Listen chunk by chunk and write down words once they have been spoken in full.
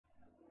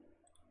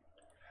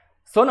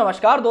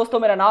नमस्कार दोस्तों,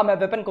 मेरा नाम है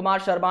Vipin Kumar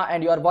Sharma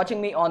and you are watching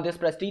me on this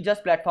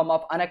prestigious platform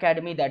of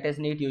Unacademy, that is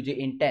NEET UG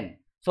in 10.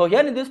 So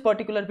here in this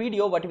particular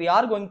video what we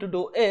are going to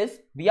do is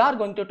we are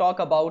going to talk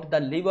about the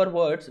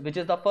liverworts,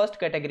 which is the first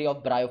category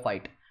of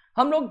bryophyte.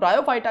 हम लोग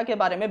bryophyta के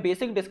बारे में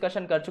basic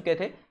discussion कर चुके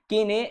थे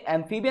कि इन्हें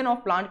एम्फीबियन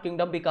ऑफ प्लांट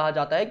किंगडम भी कहा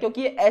जाता है,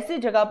 क्योंकि ये ऐसी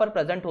जगह पर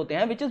प्रेजेंट होते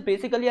हैं which is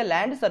basically a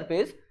land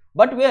surface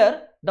but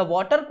where the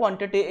water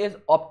quantity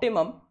is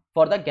optimum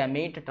for the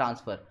gamete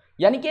transfer.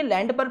 यानी कि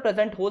लैंड पर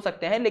प्रेजेंट हो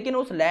सकते हैं लेकिन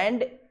उस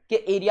लैंड के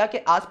एरिया के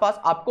आसपास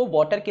आपको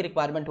वाटर की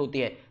रिक्वायरमेंट होती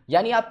है।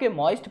 यानी आपके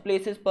मॉइस्ट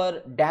प्लेसेस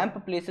पर, डैम्प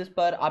प्लेसेस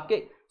पर,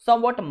 आपके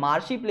समवॉट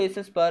मार्शी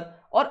प्लेसेस पर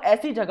और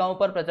ऐसी जगहों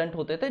पर प्रेजेंट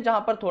होते थे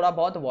जहां पर थोड़ा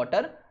बहुत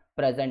वाटर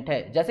प्रेजेंट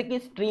है, जैसे कि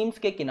स्ट्रीम्स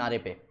के किनारे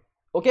पे।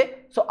 ओके,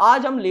 सो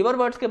आज हम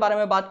लिवरवर्ट्स के बारे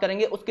में बात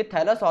करेंगे, उसके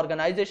थैलस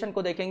ऑर्गेनाइजेशन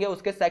को देखेंगे,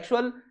 उसके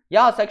सेक्सुअल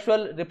या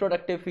असेक्सुअल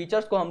रिप्रोडक्टिव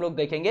फीचर्स को हम लोग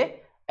देखेंगे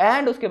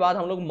एंड उसके बाद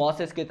हम लोग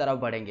मॉसिस की तरफ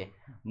बढ़ेंगे।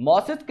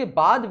 मॉसिस के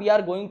बाद we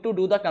are going to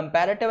do the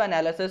comparative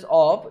analysis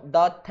of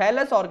the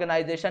thallus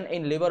organisation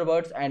in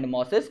लिवरवर्ट्स and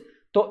mosses.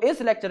 तो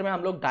इस लेक्चर में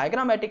हम लोग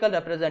डायग्रामेटिकल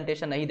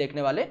रिप्रेजेंटेशन नहीं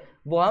देखने वाले,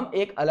 वो हम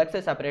एक अलग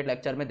से सेपरेट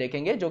लेक्चर में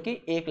देखेंगे, जो कि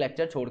एक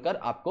लेक्चर छोड़कर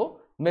आपको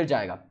मिल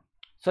जाएगा।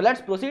 So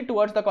let's proceed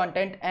towards the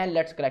content and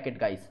let's crack it,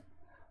 guys.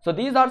 So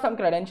these are some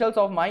credentials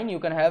of mine. You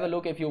can have a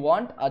look if you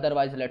want.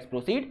 Otherwise, let's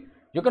proceed.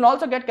 You can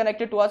also get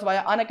connected to us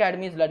via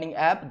Unacademy's learning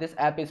app. This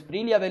app is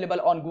freely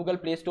available on Google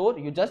Play Store.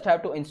 You just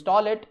have to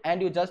install it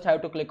and you just have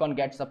to click on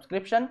get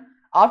subscription,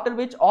 after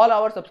which all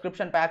our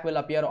subscription pack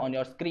will appear on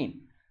your screen.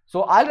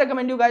 So I'll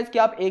recommend you guys कि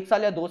आप 1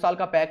 साल या 2 साल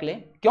का pack लें।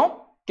 क्यों?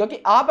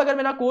 क्योंकि आप अगर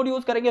मेरा कोड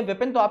यूज करेंगे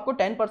विपिन तो आपको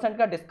 10%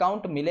 का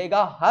डिस्काउंट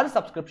मिलेगा हर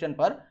सब्सक्रिप्शन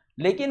पर,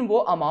 लेकिन वो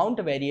अमाउंट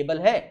वेरिएबल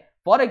है।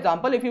 For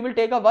example, if you will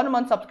take a 1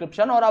 month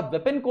subscription और आप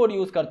विपिन कोड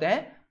यूज करते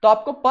हैं तो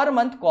आपको पर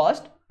मंथ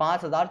कॉस्ट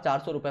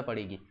 5,400 रुपए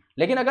पड़ेगी।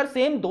 लेकिन अगर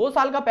सेम 2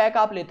 साल का पैक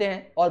आप लेते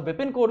हैं और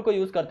विपिन कोड को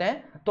यूज करते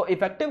हैं तो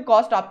इफेक्टिव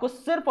कॉस्ट आपको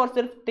सिर्फ और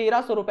सिर्फ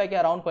 1,300 रुपए के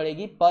अराउंड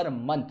पड़ेगी per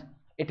month.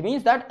 It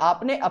means that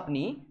आपने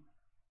अपनी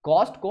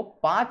कॉस्ट को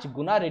 5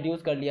 गुना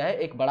रिड्यूस कर लिया है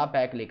एक बड़ा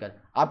पैक लेकर।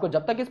 आपको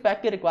जब तक इस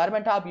पैक की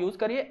रिक्वायरमेंट है आप यूज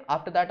करिए,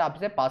 आफ्टर दैट आप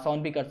इसे पास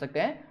ऑन भी कर सकते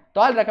हैं।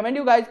 तो आई रेकमेंड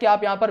यू गाइज कि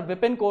आप यहां पर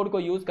विपिन कोड को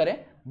यूज करें,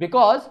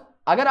 बिकॉज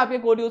अगर आप ये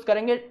कोड यूज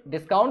करेंगे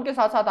डिस्काउंट के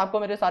साथ साथ आपको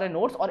मेरे सारे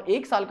नोट्स और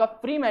 1 साल का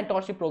फ्री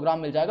मेंटोरशिप प्रोग्राम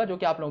मिल जाएगा, जो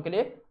कि आप लोगों के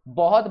लिए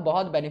बहुत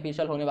बहुत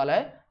बेनिफिशियल होने वाला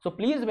है। सो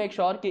प्लीज मेक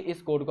श्योर कि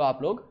इस कोड को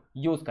आप लोग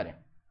यूज करें।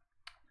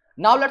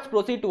 Now let's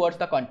proceed towards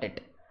the content.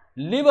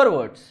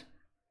 लिवरवर्ट्स,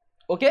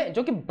 okay,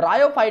 जो कि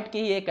ब्रायोफाइट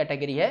की ही एक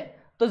कैटेगरी है।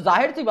 तो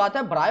जाहिर सी बात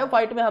है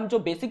ब्रायोफाइट में हम जो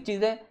बेसिक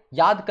चीजें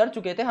याद कर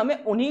चुके थे हमें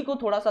उन्हीं को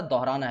थोड़ा सा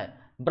दोहराना है।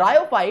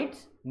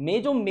 ब्रायोफाइट्स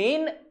में जो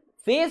मेन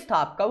फेज था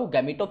आपका वो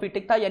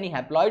गैमेटोफिटिक था, यानी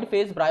हैप्लॉइड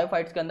फेज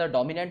ब्रायोफाइट्स के अंदर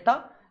डोमिनेंट था।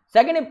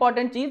 सेकंड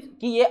इंपॉर्टेंट चीज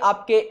कि ये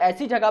आपके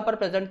ऐसी जगह पर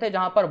प्रेजेंट थे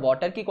जहां पर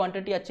वाटर की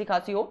क्वांटिटी अच्छी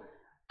खासी हो।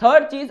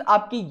 थर्ड चीज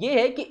आपकी ये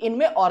है कि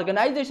इनमें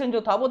ऑर्गेनाइजेशन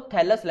जो था वो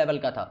थैलस लेवल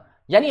का था,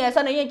 यानी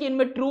ऐसा नहीं है कि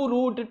इनमें true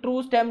root,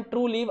 true stem,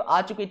 true leave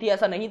आ चुकी थी,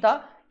 ऐसा नहीं था।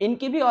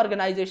 इनकी भी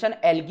ऑर्गेनाइजेशन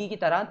एल्गी की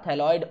तरह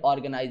थैलॉइड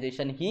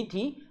ऑर्गेनाइजेशन ही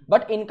थी,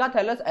 बट इनका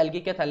थैलस एल्गी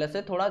के थैलस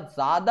से थोड़ा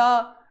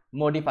ज्यादा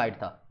मॉडिफाइड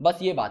था, बस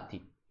ये बात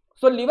थी।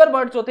 सो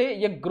लिवरवर्ट जो थे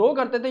ये ग्रो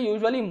करते थे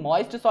यूजुअली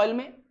मॉइस्ट सॉइल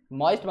में,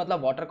 मॉइस्ट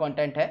मतलब वाटर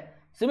कंटेंट है।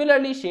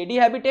 सिमिलरली शेडी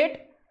हैबिटेट,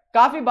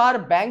 काफी बार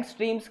बैंक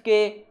स्ट्रीम्स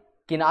के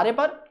किनारे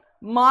पर,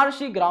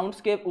 मार्शी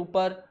ग्राउंड्स के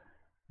ऊपर,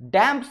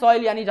 डैम्प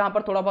सॉइल यानी जहां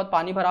पर थोड़ा बहुत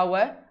पानी भरा हुआ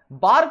है,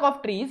 bark of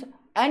trees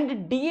and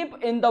deep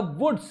in the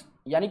woods,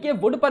 यानी कि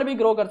वुड पर भी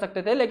ग्रो कर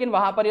सकते थे लेकिन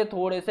वहां पर ये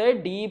थोड़े से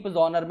डीप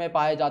जोनर में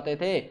पाए जाते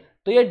थे।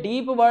 तो ये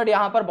डीप वर्ड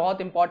यहां पर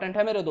बहुत इंपॉर्टेंट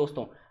है मेरे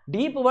दोस्तों।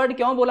 डीप वर्ड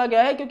क्यों बोला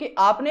गया है? क्योंकि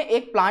आपने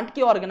एक प्लांट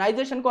की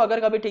ऑर्गेनाइजेशन को अगर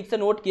कभी ठीक से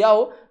नोट किया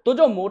हो तो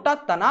जो मोटा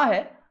तना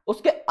है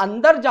उसके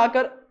अंदर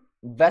जाकर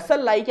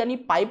वेसल लाइक यानी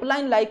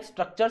पाइपलाइन लाइक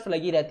स्ट्रक्चर्स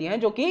लगी रहती हैं,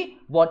 जो कि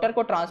वाटर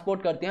को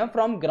ट्रांसपोर्ट करती हैं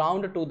from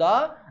ground to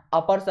the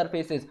upper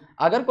surfaces.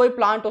 अगर कोई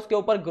प्लांट उसके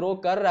ऊपर ग्रो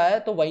कर रहा है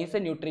तो वहीं से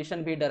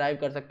न्यूट्रिशन भी डराइव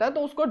कर सकता है,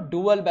 तो उसको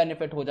डुअल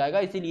बेनिफिट हो जाएगा।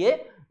 इसीलिए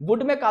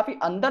वुड में काफी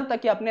अंदर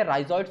तक ये अपने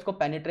राइजोइड्स को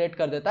पेनिट्रेट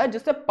कर देता है,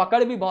 जिससे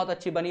पकड़ भी बहुत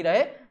अच्छी बनी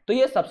रहे, तो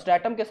ये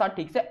सबस्ट्रेटम के साथ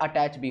ठीक से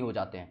अटैच भी हो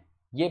जाते हैं।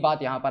 ये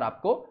बात यहां पर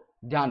आपको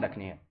ध्यान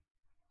रखनी है।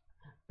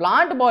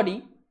 प्लांट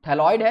बॉडी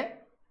थैलॉइड है,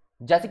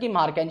 जैसे कि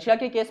मार्केंशिया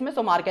के केस में।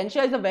 सो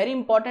Marchantia is a very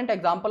important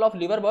example of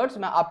लिवरवर्ट्स।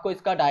 मैं आपको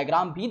इसका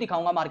डायग्राम भी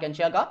दिखाऊंगा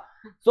मार्केंशिया का।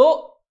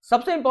 सो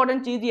सबसे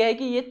इंपॉर्टेंट चीज ये है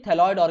कि ये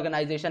थैलॉइड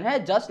ऑर्गेनाइजेशन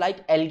है, जस्ट लाइक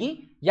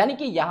एल्गी, यानी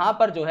कि यहां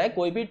पर जो है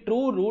कोई भी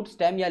ट्रू रूट,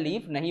 स्टेम या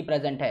लीफ नहीं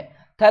प्रेजेंट है।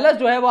 थैलस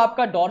जो है वो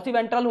आपका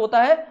डॉर्सीवेंट्रल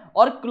होता है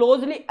और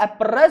क्लोजली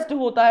अप्रेस्ड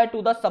होता है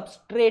टू द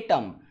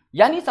सबस्ट्रेटम,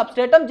 यानी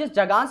सबस्ट्रेटम जिस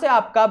जगह से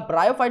आपका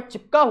ब्रायोफाइट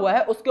चिपका हुआ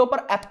है उसके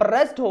ऊपर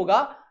अप्रेस्ड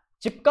होगा,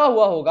 चिपका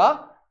हुआ होगा,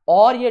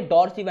 और ये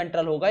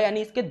डॉर्सीवेंट्रल होगा,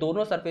 यानी इसके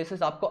दोनों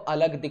सरफेसेस आपको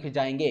अलग दिख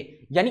जाएंगे।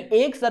 यानी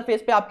एक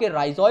सरफेस पे आपके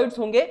राइजोइड्स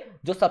होंगे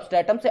जो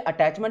सबस्ट्रेटम से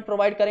अटैचमेंट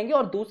प्रोवाइड करेंगे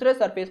और दूसरे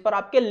सरफेस पर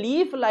आपके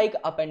लीफ लाइक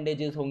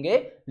अपेंडेजेस होंगे,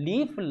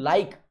 leaf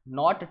like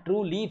not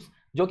true leaves,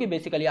 जो कि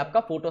बेसिकली आपका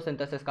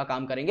फोटोसिंथेसिस का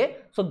काम करेंगे।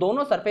 सो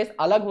दोनों सरफेस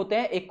अलग होते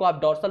हैं, एक को आप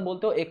डॉर्सल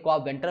बोलते हो, एक को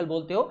आप वेंट्रल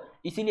बोलते हो,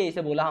 इसीलिए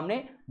इसे बोला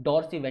हमने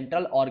डॉर्सी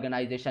वेंट्रल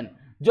ऑर्गेनाइजेशन।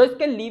 जो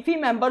इसके लीफी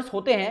मेंबर्स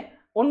होते हैं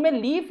उनमें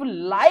लीफ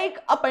लाइक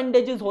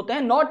अपेंडेजेस होते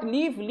हैं, not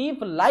leaf, leaf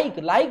like.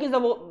 Like is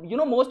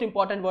most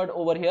important word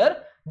over here,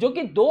 जो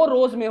कि 2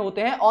 रोज में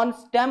होते हैं on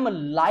stem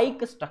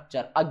like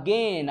structure.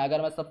 Again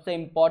अगर मैं सबसे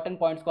इंपॉर्टेंट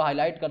पॉइंट्स को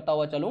हाईलाइट करता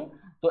हुआ चलूं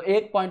तो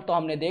एक पॉइंट तो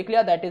हमने देख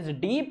लिया, दैट इज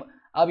डीप।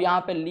 अब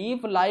यहां पे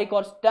लीफ लाइक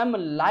और स्टेम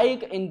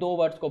लाइक, इन 2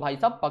 वर्ड्स को भाई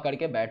साहब पकड़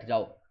के बैठ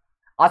जाओ।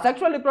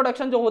 असेक्सुअल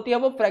रिप्रोडक्शन जो होती है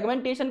वो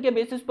फ्रेगमेंटेशन के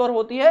बेसिस पर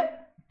होती है।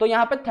 तो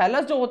यहां पे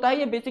थैलस जो होता है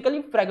ये बेसिकली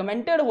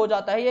फ्रेगमेंटेड हो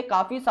जाता है, ये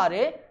काफी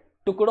सारे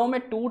टुकड़ों में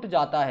टूट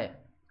जाता है,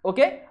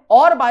 ओके,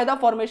 और by the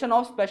formation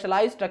of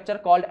specialised structure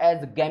called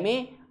as गैमे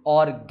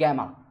और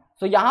गैमा।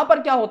 सो यहां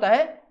पर क्या होता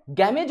है,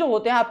 गैमे जो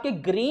होते हैं आपके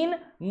ग्रीन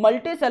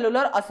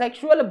मल्टीसेलुलर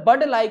असेक्सुअल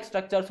बड लाइक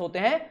स्ट्रक्चर्स होते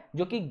हैं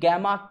जो कि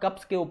गैमा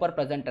कप्स के ऊपर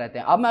प्रेजेंट रहते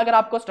हैं। अब मैं अगर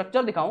आपको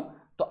स्ट्रक्चर दिखाऊं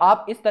तो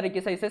आप इस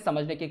तरीके से इसे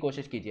समझने की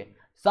कोशिश कीजिए।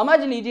 समझ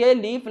लीजिए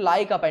लीफ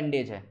लाइक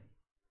अपेंडेज है,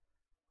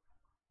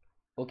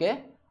 okay,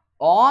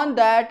 on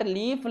that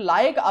leaf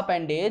like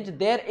appendage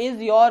there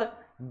is your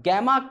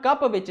gamma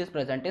cup which is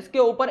present. इसके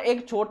ऊपर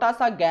एक छोटा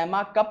सा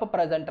गैमा कप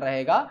प्रेजेंट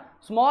रहेगा,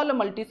 स्मॉल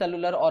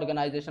मल्टीसेलुलर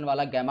ऑर्गेनाइजेशन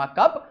वाला गैमा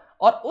कप,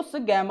 और उस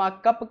गैमा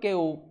कप के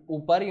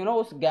ऊपर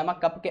उस गैमा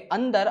कप के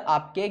अंदर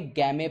आपके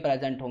गैमे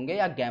प्रेजेंट होंगे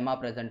या गैमा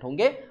प्रेजेंट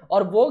होंगे,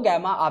 और वो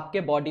गैमा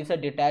आपके बॉडी से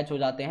डिटैच हो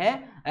जाते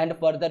हैं एंड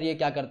फर्दर ये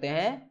क्या करते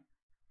हैं,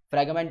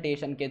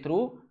 फ्रेगमेंटेशन के थ्रू,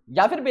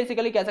 या फिर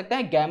बेसिकली कह सकते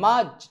हैं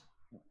गैमा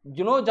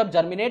जब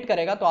जर्मिनेट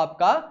करेगा तो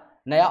आपका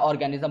नया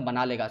ऑर्गेनिज्म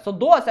बना लेगा। सो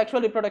 2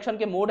 असेक्सुअल रिप्रोडक्शन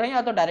के मोड हैं,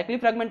 या तो डायरेक्टली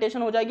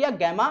फ्रेगमेंटेशन हो जाएगी या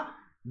गैमा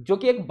जो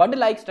कि एक बड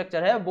लाइक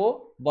स्ट्रक्चर है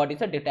वो बॉडी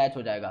से डिटैच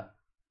हो जाएगा।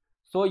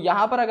 सो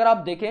यहां पर अगर आप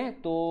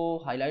देखें तो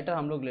हाइलाइटर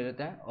हम लोग ले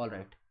लेते हैं, all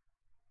right,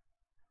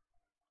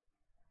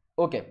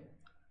 okay.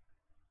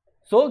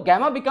 So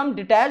gamma become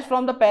detach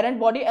from the parent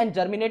body and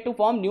germinate to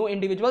form new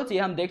individuals, ये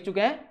हम देख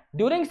चुके हैं।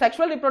 ड्यूरिंग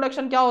सेक्सुअल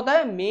रिप्रोडक्शन क्या होता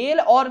है, मेल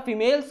और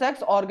female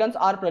sex organs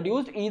are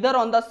produced either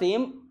on the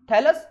same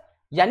thallus,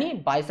 यानी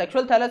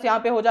बाइसेक्सुअल थैलस यहां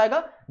पे हो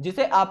जाएगा,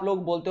 जिसे आप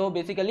लोग बोलते हो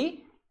बेसिकली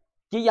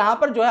कि यहां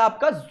पर जो है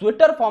आपका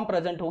ज्विटर फॉर्म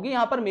प्रेजेंट होगी।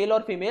 यहां पर मेल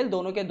और फीमेल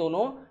दोनों के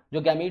दोनों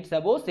जो गैमीट्स है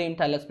वो सेम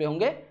थैलस पे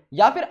होंगे,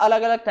 या फिर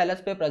अलग अलग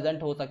थैलस पे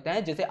प्रेजेंट हो सकते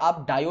हैं, जिसे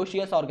आप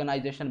डायोशियस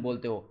ऑर्गेनाइजेशन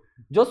बोलते हो।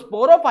 जो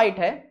स्पोरोफाइट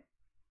है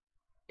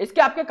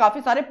इसके आपके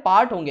काफी सारे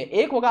पार्ट होंगे,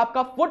 एक होगा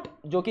आपका फुट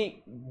जो कि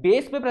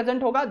बेस पे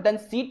प्रेजेंट होगा, देन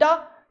सीटा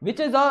which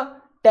is a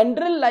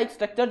tendril like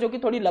structure जो कि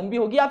थोड़ी लंबी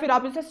होगी, या फिर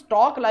आप इसे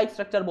स्टॉक लाइक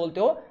स्ट्रक्चर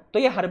बोलते हो। तो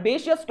ये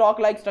हर्बेशियस स्टॉक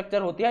लाइक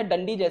स्ट्रक्चर होती है,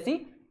 डंडी जैसी,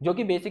 जो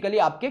कि बेसिकली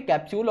आपके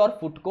कैप्सूल और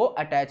फुट को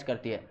अटैच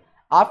करती है।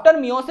 आफ्टर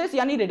मियोसिस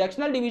यानी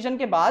रिडक्शनल डिवीजन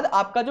के बाद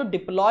आपका जो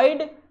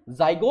डिप्लॉयड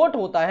जाइगोट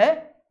होता है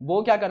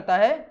वो क्या करता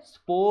है,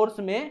 स्पोर्स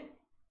में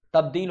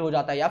तब्दील हो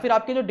जाता है, या फिर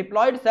आपके जो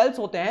डिप्लॉयड सेल्स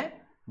होते हैं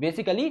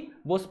बेसिकली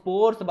वो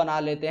स्पोर्स बना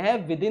लेते हैं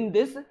विद इन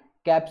दिस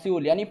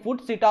कैप्सूल। यानी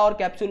फुट, सीटा और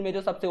कैप्सूल में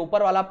जो सबसे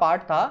ऊपर वाला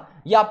पार्ट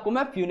था ये आपको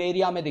मैं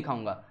फ्यूनेरिया में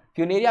दिखाऊंगा।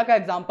 फ्यूनेरिया का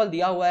एग्जांपल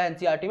दिया हुआ है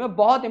एनसीईआरटी में,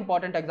 बहुत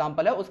इंपॉर्टेंट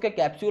एग्जांपल है। उसके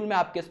कैप्सूल में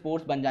आपके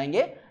स्पोर्स बन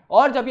जाएंगे,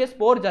 और जब ये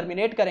स्पोर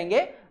जर्मिनेट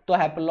करेंगे तो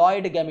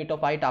हैप्लॉइड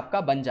गैमेटोफाइट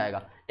आपका बन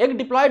जाएगा। एक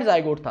डिप्लॉयड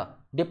जाइगोट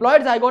था,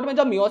 डिप्लॉयड जाइगोट में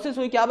जब मियोसिस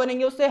हुई क्या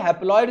बनेंगे, उससे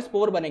हैप्लॉइड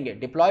स्पोर बनेंगे।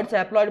 डिप्लॉयड से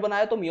हैप्लॉइड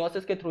बनाया तो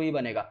मियोसिस के थ्रू ही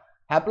बनेगा।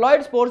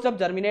 हैप्लॉइड स्पोर जब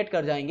जर्मिनेट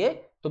कर जाएंगे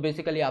तो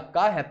बेसिकली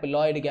आपका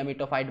हैप्लॉइड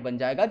गैमेटोफाइट बन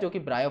जाएगा, जो कि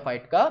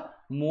ब्रायोफाइट का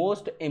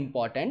मोस्ट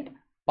इंपॉर्टेंट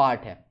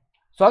पार्ट है।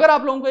 सो अगर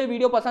आप लोगों को ये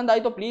वीडियो पसंद आई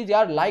तो प्लीज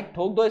यार लाइक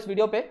ठोक दो इस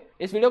वीडियो पे,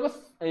 इस वीडियो को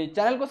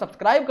चैनल को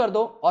सब्सक्राइब कर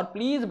दो, और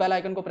प्लीज बेल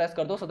आइकन को प्रेस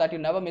कर दो so that you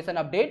never miss an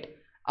update.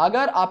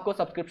 अगर आपको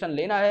सब्सक्रिप्शन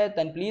लेना है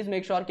देन प्लीज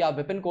मेक श्योर कि आप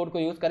विपिन कोड को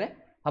यूज करें।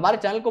 हमारे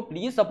चैनल को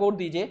प्लीज सपोर्ट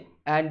दीजिए,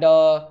 एंड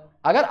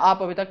अगर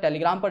आप अभी तक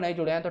टेलीग्राम पर नहीं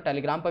जुड़े हैं तो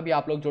टेलीग्राम पर भी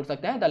आप लोग जुड़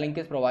सकते हैं। The link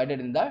is provided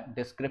in the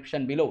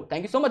description below.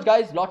 Thank you so much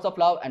guys, lots of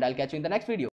love, and I will catch you in the next video.